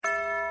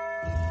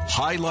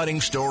highlighting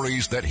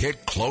stories that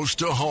hit close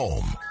to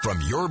home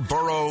from your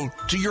borough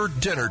to your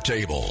dinner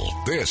table.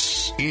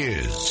 This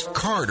is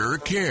Carter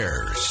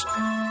Cares.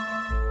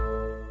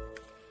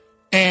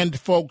 And,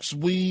 folks,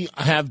 we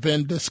have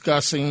been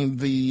discussing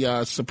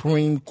the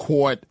Supreme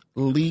Court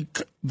leak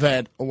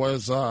that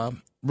was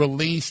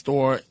released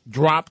or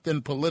dropped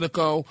in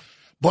Politico.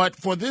 But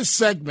for this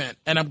segment,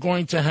 and I'm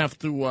going to have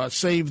to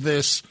save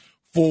this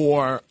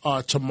for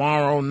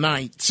tomorrow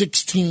night,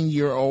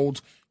 16-year-old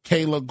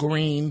Kayla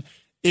Green.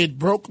 It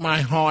broke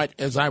my heart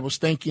as I was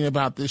thinking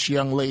about this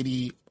young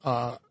lady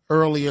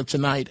earlier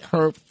tonight.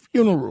 Her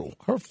funeral,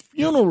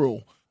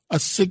 a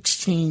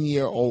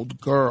 16-year-old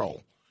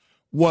girl,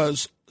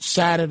 was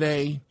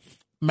Saturday.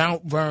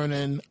 Mount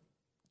Vernon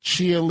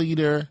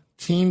cheerleader,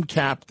 team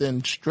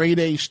captain,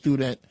 straight-A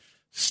student,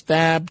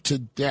 stabbed to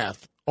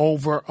death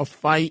over a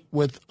fight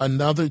with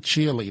another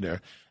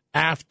cheerleader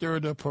after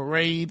the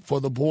parade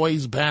for the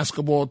boys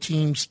basketball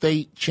team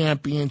state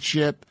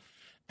championship.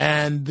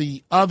 And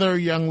the other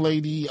young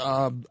lady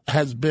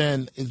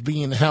is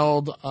being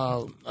held.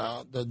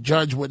 The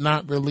judge would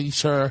not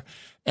release her.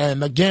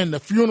 And again, the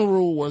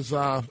funeral was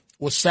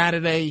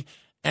Saturday,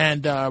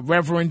 and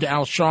Reverend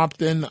Al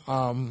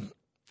Sharpton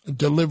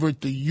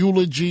delivered the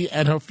eulogy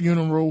at her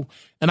funeral.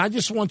 And I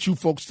just want you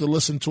folks to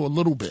listen to a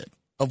little bit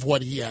of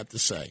what he had to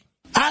say.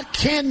 I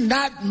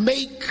cannot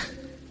make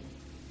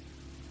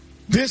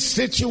this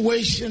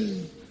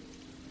situation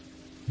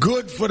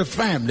good for the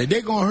family.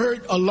 They're going to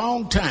hurt a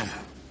long time.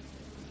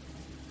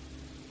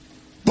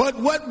 But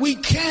what we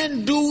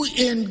can do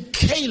in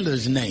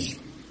Kayla's name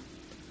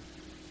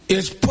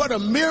is put a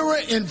mirror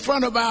in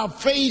front of our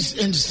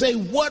face and say,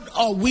 what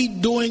are we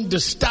doing to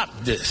stop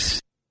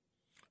this?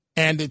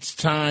 And it's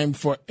time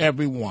for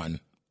everyone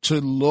to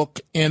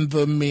look in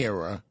the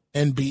mirror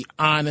and be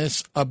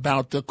honest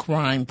about the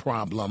crime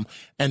problem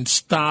and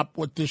stop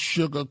with the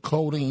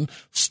sugarcoating,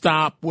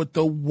 stop with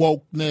the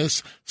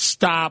wokeness,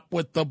 stop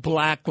with the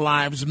Black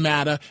Lives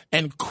Matter,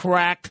 and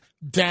crack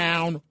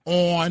down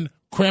on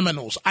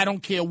criminals. I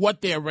don't care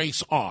what their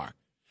race are.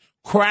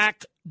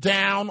 Crack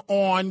down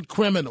on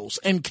criminals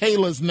in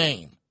Kayla's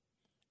name.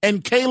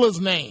 In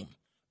Kayla's name,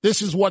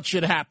 this is what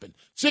should happen.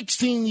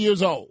 16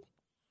 years old,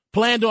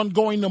 planned on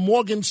going to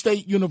Morgan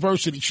State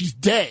University. She's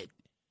dead.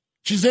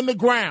 She's in the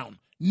ground,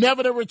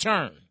 never to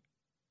return.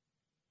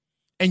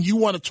 And you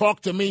want to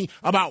talk to me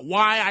about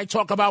why I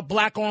talk about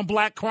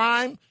black-on-black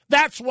crime?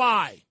 That's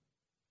why.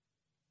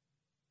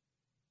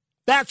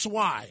 That's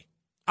why.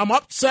 I'm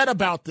upset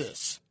about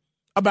this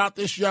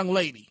young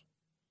lady.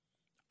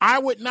 I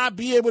would not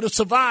be able to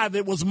survive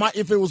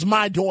if it was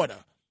my daughter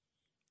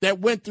that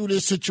went through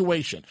this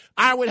situation.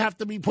 I would have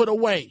to be put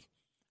away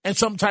in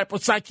some type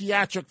of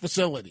psychiatric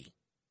facility.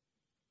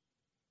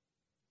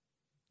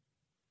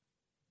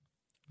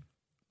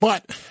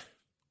 But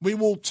we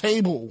will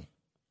table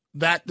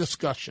that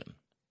discussion.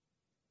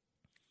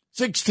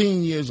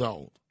 16 years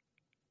old.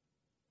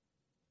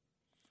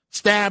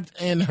 Stabbed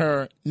in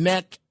her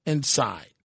neck and side.